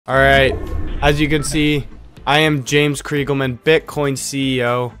Alright, as you can see, I am James Kriegelman, Bitcoin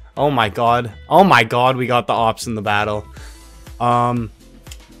CEO. Oh my god, we got the ops in the battle.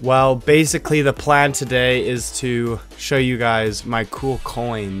 Well, basically the plan today is to show you guys my cool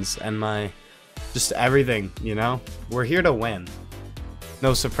coins and my, just everything, you know? We're here to win.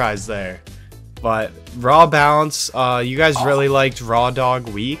 No surprise there. But, raw balance, you guys really liked Raw Dog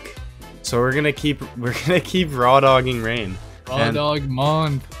Week, so we're gonna keep raw dogging Rain. Raw Dog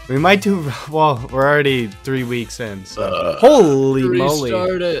Month. We might do, well, we're already 3 weeks in, so. Holy moly.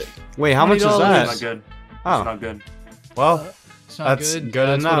 It. Wait, how much is that? It's not good. Oh. It's not good. Well, it's not that's good. good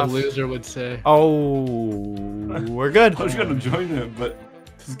That's enough. What a loser would say. Oh, we're good. I was gonna join it, but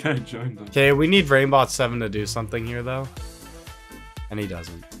this guy joined them. Okay, we need Rainbot7 to do something here, though. And he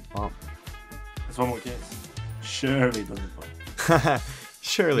doesn't. Well. There's one more case. Surely doesn't fall.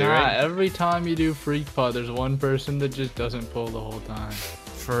 Surely, Nah, right? every time you do Freak Pod, there's one person that just doesn't pull the whole time.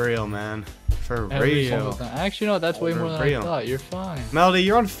 For real, man. For Every real. single time. Actually, no, that's way For more than real. I thought. You're fine. Melody,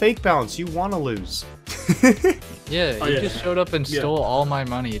 you're on fake balance. You want to lose. Yeah, Oh, you yeah. just showed up and stole all my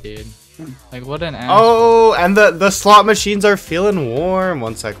money, dude. Like, what an ass. Oh, and the slot machines are feeling warm.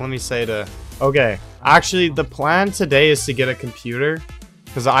 One sec, let me say to... Okay, actually, the plan today is to get a computer.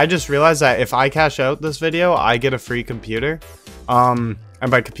 Because I just realized that if I cash out this video, I get a free computer. And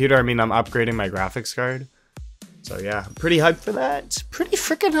by computer, I mean I'm upgrading my graphics card. So yeah, I'm pretty hyped for that. Pretty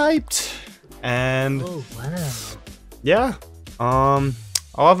freaking hyped. And Oh, wow. yeah, I'll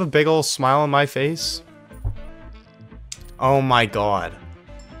have a big old smile on my face. Oh my god.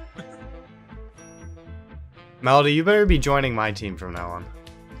 Melody, you better be joining my team from now on.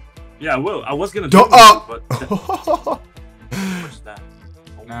 Yeah, I will. I was gonna Do- join oh! but what's that?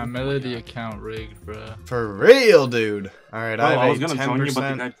 Nah, Melody account rigged, bruh. For real, dude. Alright, No, I I was have a gonna join you, but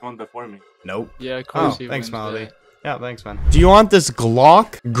the 10%. guy joined before me. Nope. Yeah, of Oh, course he thanks, wins Melody. that. Yeah, thanks, man. Do you want this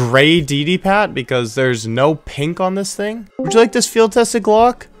Glock gray DD Pat? Because there's no pink on this thing. Would you like this field tested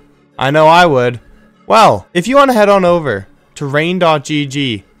Glock? I know I would. Well, if you want to head on over to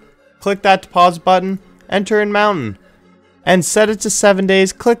rain.gg, click that deposit button, enter in Mountain, and set it to 7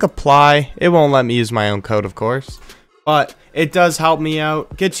 days. Click apply. It won't let me use my own code, of course. But it does help me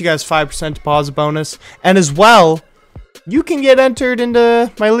out. Gets you guys 5% deposit bonus. And as well, you can get entered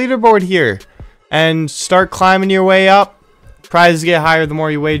into my leaderboard here and start climbing your way up. Prizes get higher the more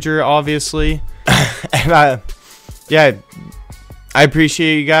you wager, obviously. And yeah, I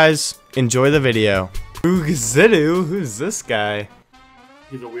appreciate you guys. Enjoy the video. Oogzidu, who's this guy?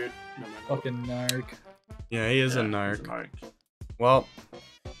 He's a weird. Fucking narc. Yeah, he is a he's narc. Well,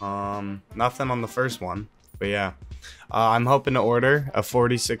 nothing on the first one, but yeah. I'm hoping to order a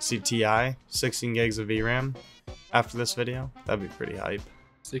 4060 Ti, 16 gigs of VRAM after this video. That'd be pretty hype.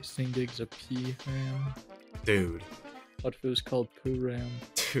 16 gigs of P RAM. Dude. What if it was called Poo RAM?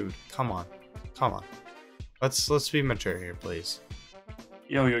 Dude, come on. Come on. Let's be mature here, please.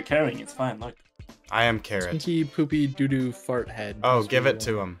 Yo, you're carrying. It's fine. Look. I am Carrot. Stinky poopy doo doo fart head. Oh, That's give what it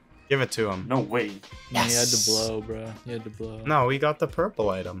to him. Give it to him. No way. Yeah, you had Yes. to blow, bro. You had to blow. No, we got the purple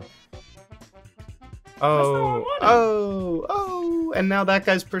item. Oh, and now that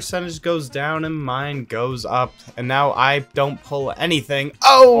guy's percentage goes down and mine goes up. And now I don't pull anything.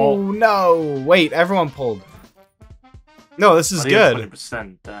 Oh, no. Wait, everyone pulled. No, this is good.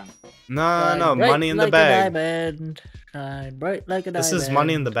 20%, damn. No, money in the bag. Shine bright like a diamond. This is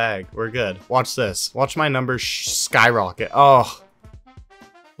money in the bag. We're good. Watch this. Watch my numbers skyrocket. Oh.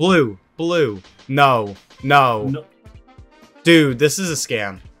 Blue. No. Dude, this is a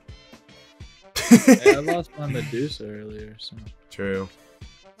scam. Hey, I lost my Medusa earlier, so. True.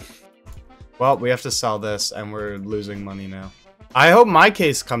 Well, we have to sell this, and we're losing money now. I hope my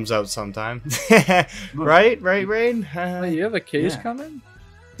case comes out sometime. Right, Rain? Wait, you have a case Yeah. coming?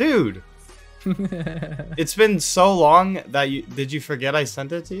 Dude, it's been so long that you... Did you forget I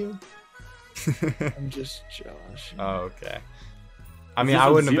sent it to you? I'm just Josh. Oh, okay. I mean, Is this I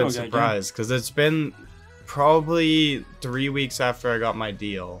a wouldn't have been zero guy, surprised, because it's been probably 3 weeks after I got my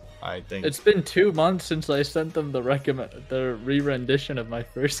deal, I think. It's been 2 months since I sent them the re-rendition of my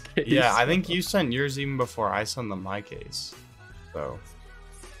first case. Yeah, I think you sent yours even before I sent them my case. So,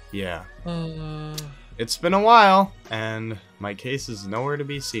 yeah. It's been a while, and my case is nowhere to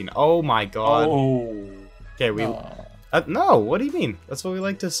be seen. Oh my god. Oh. Okay, we... no, what do you mean? That's what we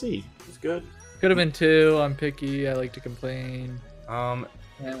like to see. It's good. Could have been 2. I'm picky. I like to complain. Um,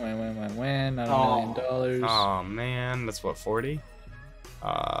 When? Not $1 million. oh man, that's what, 40?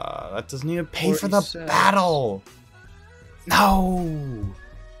 That doesn't even pay for the 47. battle! No!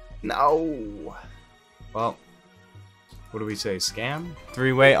 Well, what do we say, scam?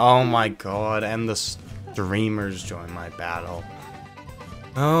 3-way, oh my god, and the streamers join my battle.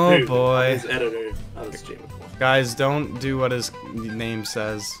 Oh Dude, boy. His editor. Oh, that's Jamie. Guys, don't do what his name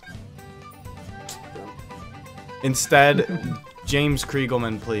says. Instead, James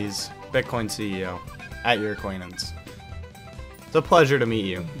Kriegelman, please. Bitcoin CEO. At your acquaintance. It's a pleasure to meet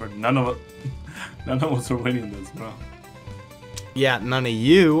you. But none of us are winning this, bro. Yeah, none of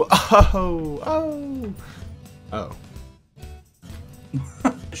you. Oh.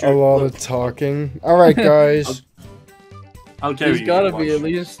 A lot of talking. Alright, guys. How dare you? He's gotta be watch. at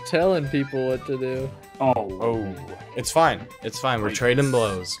least telling people what to do. Oh. It's fine. It's fine. We're Wait. trading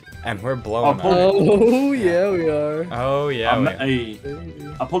blows. And we're blowing Oh, up. Oh, yeah, we are. Oh, yeah.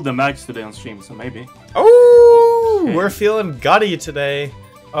 I pulled the max today on stream, so maybe. Oh, Okay. we're feeling gutty today.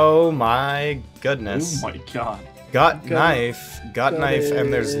 Oh my goodness. Oh my god. Gut knife,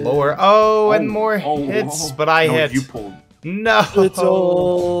 and there's lower. Oh, and more hits, but I no, hit. You pulled. No. It's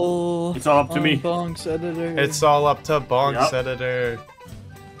all up to me. Bonk's editor. It's all up to Bonk's Yep. editor.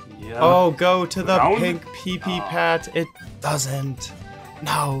 Yeah. Oh, go to the Round? pink PP pat. It doesn't.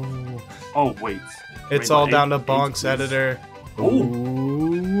 No. Oh wait. It's Rainbow all down to eight, Bonk's please. editor. Oh.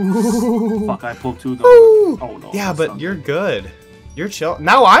 Ooh. Fuck! I pulled 2 though. Ooh. Oh no. Yeah, that's but not you're good. good. You're chill.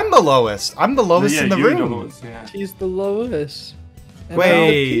 Now I'm the lowest. I'm the lowest Yeah, in the you're room. lowest, yeah. He's the lowest. And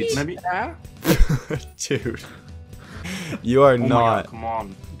Wait. I'm the Maybe. Dude. You are Oh my god! not. Come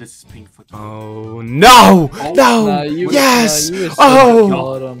on. This is pink fucking. Oh no! Oh. No! Nah, you, Yes! Nah, you was Oh!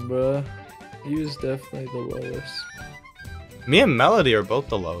 bottom, bro. He was definitely the lowest. Me and Melody are both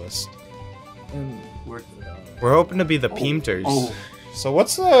the lowest. And We're- We're hoping to be the Oh. Peemters. Oh. So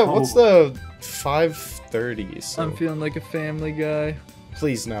what's the 530? So I'm feeling like a family guy.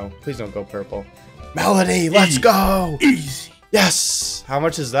 please no. Please don't go purple. Melody, let's Easy. go! Easy. Yes! How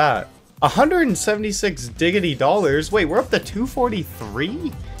much is that? 176 diggity dollars. Wait, we're up to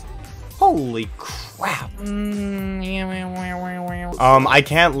 243? Holy crap. I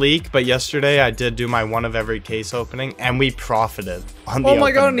can't leak, but yesterday I did do my one of every case opening and we profited on the Oh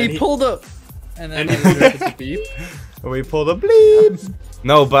my god, open. and he pulled up. And then And I heard the beep. We pulled a bleep.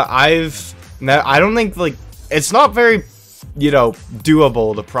 No, but I don't think, like, it's not very,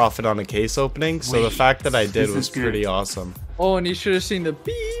 doable to profit on a case opening. So the Wait, fact that I did this was is good. pretty awesome. Oh, and you should have seen the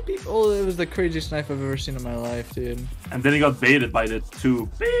beep beep. Oh, it was the craziest knife I've ever seen in my life, dude. And then he got baited by the 2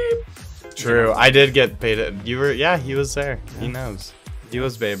 beep. True, I did get baited. He was there. He knows. He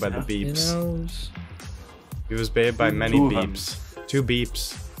was baited by the Yeah. He beeps. knows. He was baited by many 2 of them. beeps. 2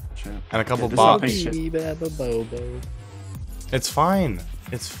 beeps. Sure. And a couple this is bots. pink shit. Beep, baba, bobo. It's fine.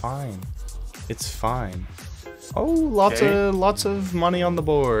 It's fine. It's fine. Oh, lots of money on the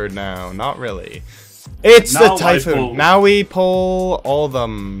board now. Not really. It's Now the I typhoon. pull. Now we pull all of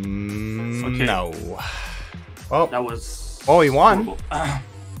them. Okay. No. Well, That was. Oh, he won. horrible.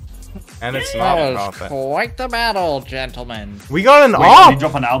 and it's not That a was profit. quite the battle, gentlemen. We got an Wait, did he op.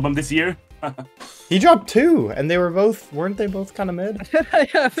 drop an album this year? He dropped 2, and weren't they both kind of mid? I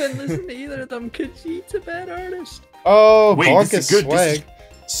haven't listened to either of them. Khajiit's a bad artist. Oh, Wait, Bonk this is is good. This swag.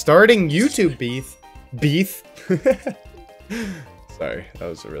 Starting YouTube beef. Beef. Sorry, that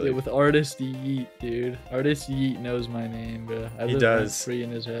was a really. Yeah, with Artist Yeet, dude. Artist Yeet knows my name, bro. I He live does. free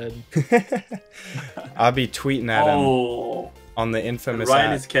in his head. I'll be tweeting at him Oh. on the infamous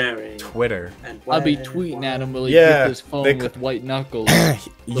Ryan at is carrying. Twitter. And I'll be when- tweeting at him while he Yeah, hits his phone they with white knuckles.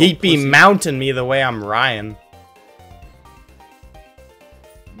 Yeet be pussy. mounting me the way I'm Ryan.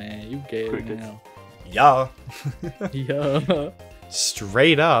 Man, you gay Cricket. now. Yeah. Yeah.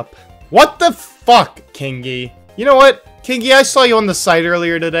 Straight up. What the fuck, Kingy? You know what? Kingy, I saw you on the site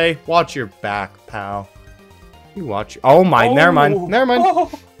earlier today. Watch your back, pal. You watch. Oh my, never mind. Never mind.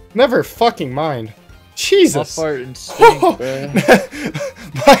 Oh. Never fucking mind. I'll Jesus. fart and stink, bro.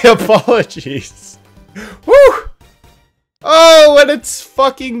 My apologies. Woo! Oh, and it's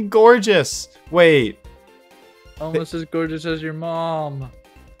fucking gorgeous. Wait. Almost as gorgeous as your mom.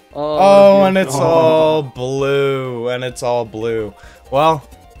 Oh, and it's Oh. all blue. And it's all blue. Well,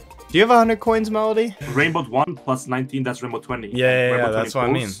 do you have 100 coins, Melody? Rainbow 1 plus 19, that's Rainbow 20. Yeah, Rainbow 20 that's what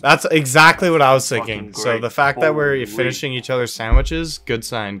I mean. pulls. That's exactly what I was thinking. Fucking So great. the fact that we're Holy. finishing each other's sandwiches, good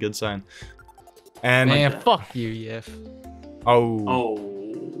sign, good sign. And Man, that. fuck you, Yif. oh,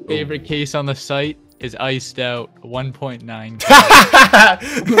 Oh. Favorite case on the site is iced out 1.9.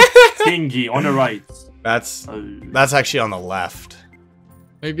 Kingy on the right. that's actually on the left.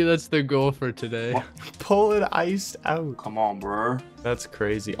 Maybe that's the goal for today. What? Pull it iced out. Come on, bro. That's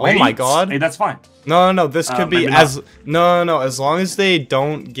crazy. Oh my god. Hey, that's fine. No, this could be maybe as no, as long as they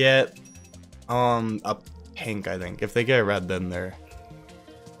don't get a pink, I think. If they get a red, then they're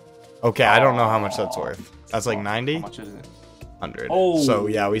okay. I don't know how much that's worth. That's like 90, How much is it? 100. Oh. So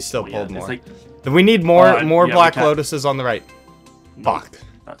yeah, we still Oh, yeah, pulled it's more. like- We need more Alright, more yeah, we black can. lotuses on the right. Fuck.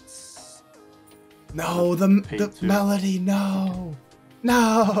 That's... No, the Paid to. melody, no.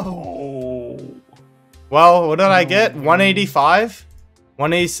 No. Oh. Well, what did I get? 185?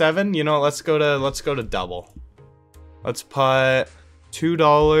 187? You know, let's go to double. Let's put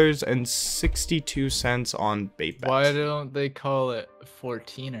 $2.62 on bait bet. Why don't they call it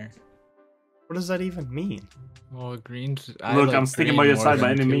 14er? What does that even mean? Well, green's. Look, I'm sticking by your side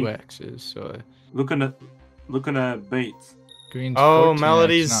by any means. X's, so Looking at bait. green's. Oh, 14X,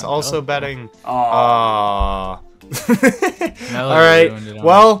 Melody's not also double. betting. Oh. Melody Alright, ruined it on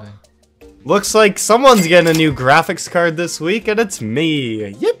well, the thing. looks like someone's getting a new graphics card this week, and it's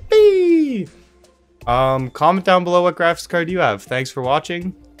me. Yippee! Comment down below what graphics card you have. Thanks for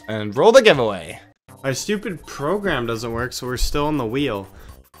watching, and roll the giveaway. My stupid program doesn't work, so we're still on the wheel.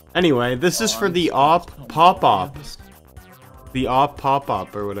 Anyway, this is for the op pop-op. The op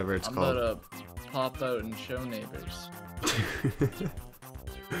pop-op, or whatever it's I'm called. about to pop out and show neighbors.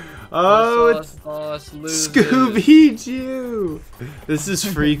 Oh, it's Boss loses. Scooby-Doo! This is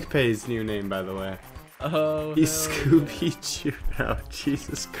FreakPay's new name, by the way. Oh, He's hell Scooby-Doo now,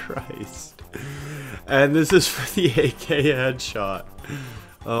 Jesus Christ. And this is for the AK headshot.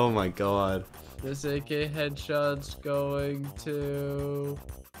 Oh my god. yeah. This AK headshot's going to...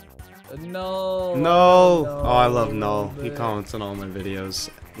 No. Null! No, Oh, I love Null. He man. comments on all my videos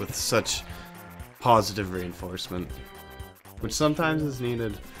with such positive reinforcement, which sometimes is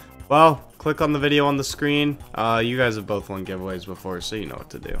needed. Well, click on the video on the screen. You guys have both won giveaways before, so you know what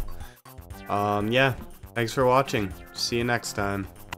to do. Yeah, thanks for watching. See you next time.